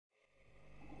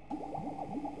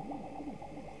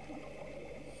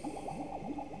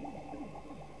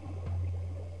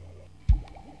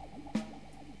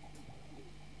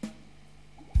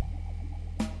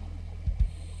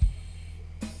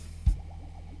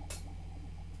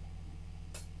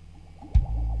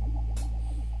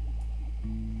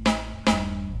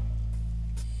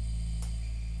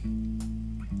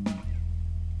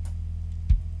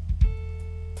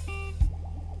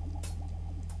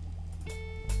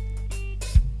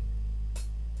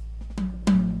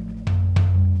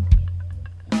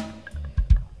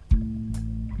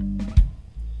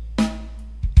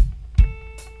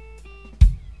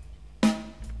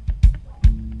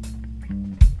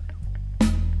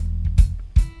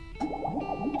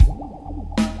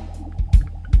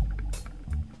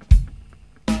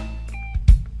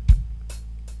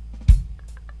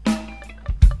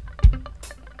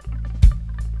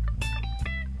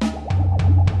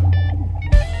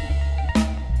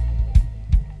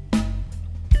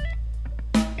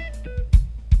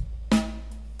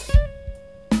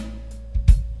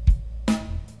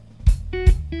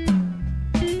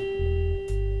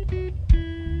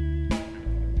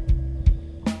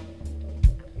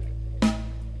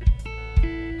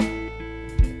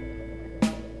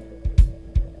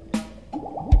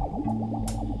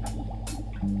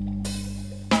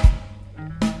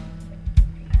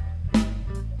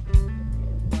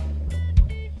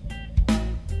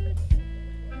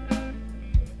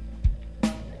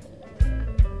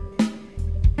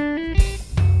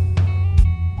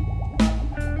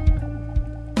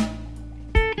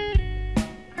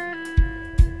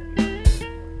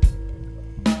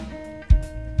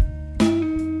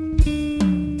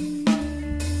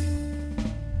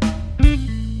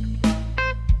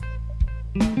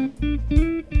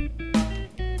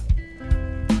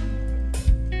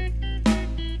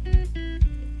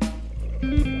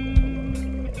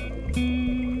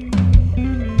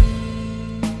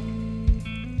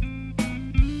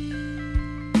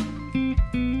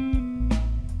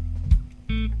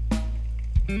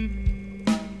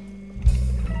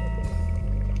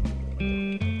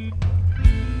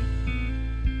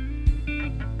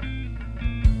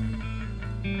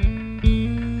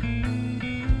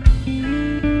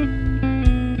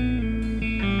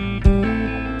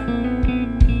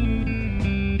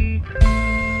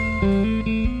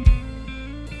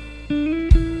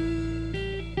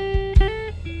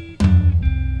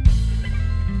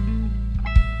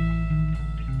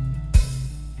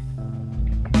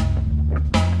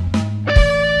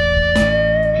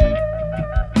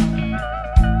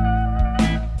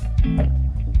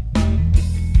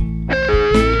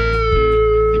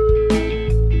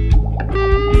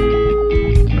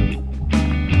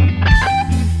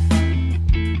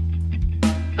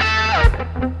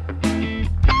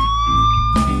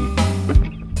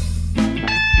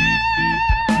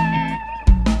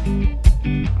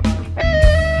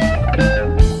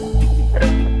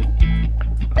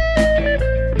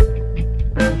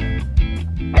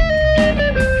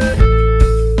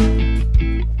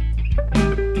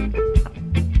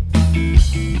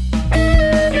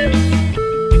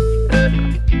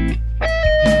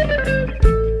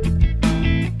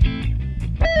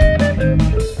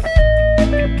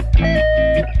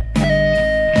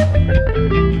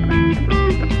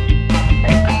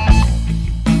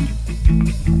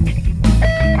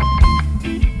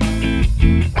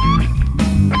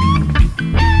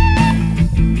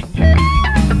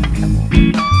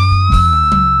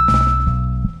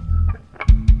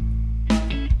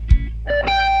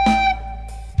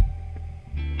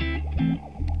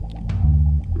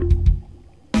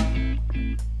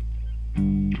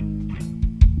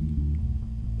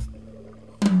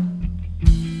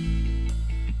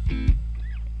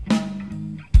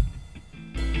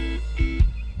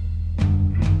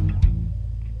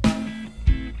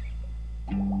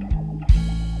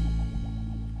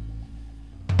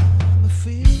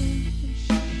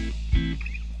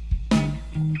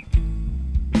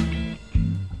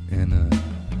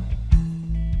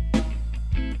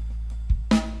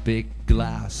big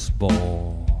glass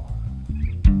bowl.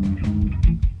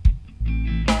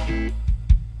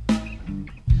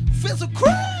 Feel so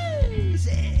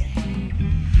crazy.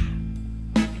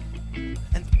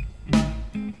 And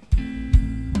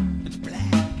it's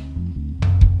black.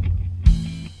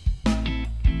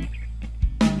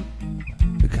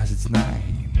 Because it's 9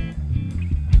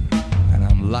 and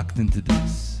I'm locked into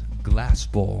this glass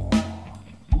bowl,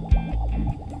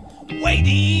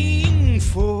 Waiting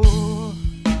for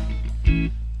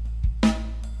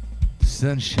the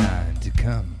sunshine to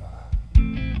come.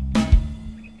 and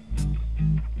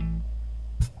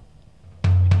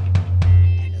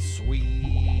a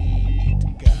sweet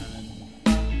gun.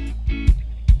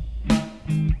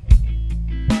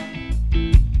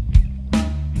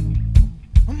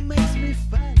 Makes me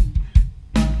fun.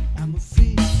 I'm a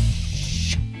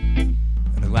fish. In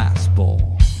a glass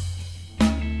bowl.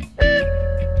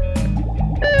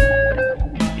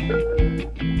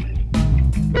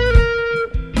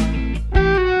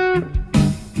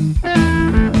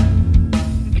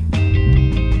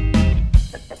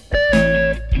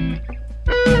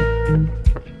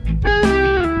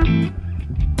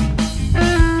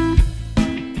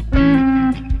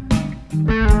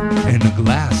 In a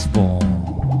glass bowl.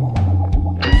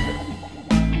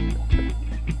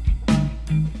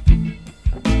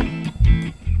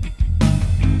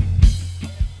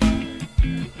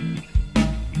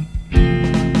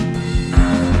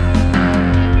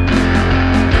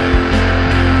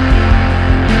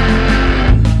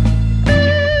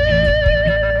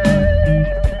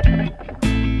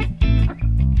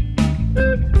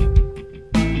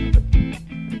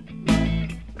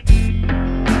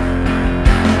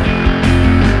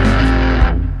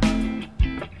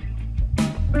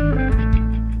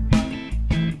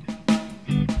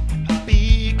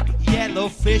 Big yellow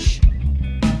fish.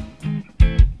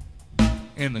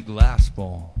 In the glass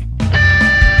bowl.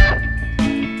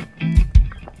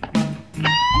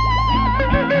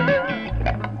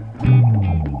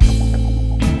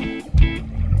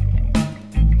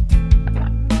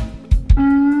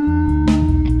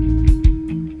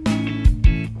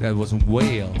 That was a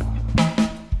whale.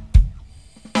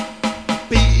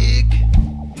 Big,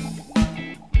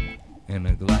 In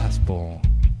a glass bowl.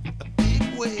 a big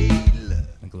whale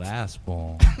A glass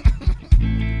bowl.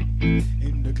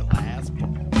 in the glass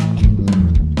bowl.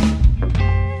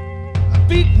 A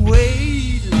big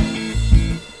whale,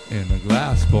 In a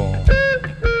glass bowl.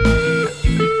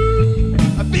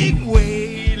 a big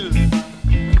whale.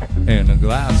 In a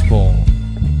glass bowl.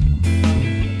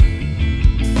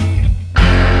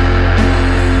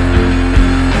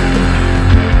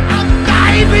 I'm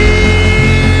diving.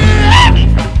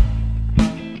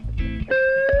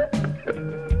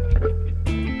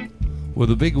 with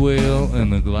a big whale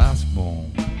and a glass bowl.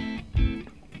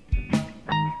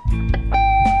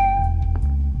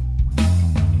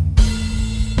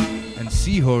 And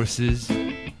seahorses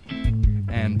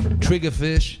and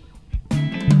triggerfish,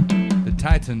 the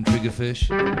Titan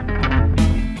triggerfish,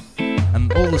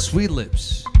 and all the sweet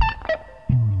lips,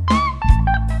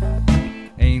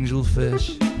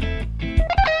 angelfish,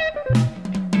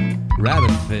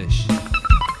 rabbitfish,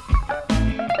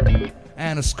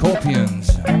 and the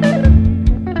scorpions,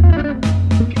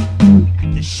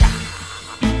 And the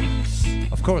sharks.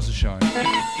 of course the shark.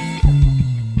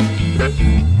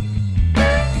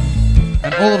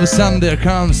 And all of a sudden there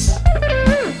comes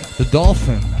the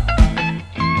dolphin.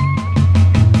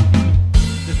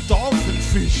 The dolphin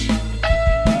fish.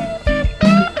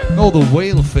 Oh, the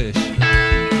whale fish.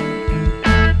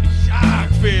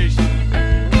 Shark fish.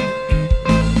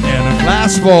 And a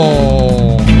glass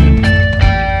bowl.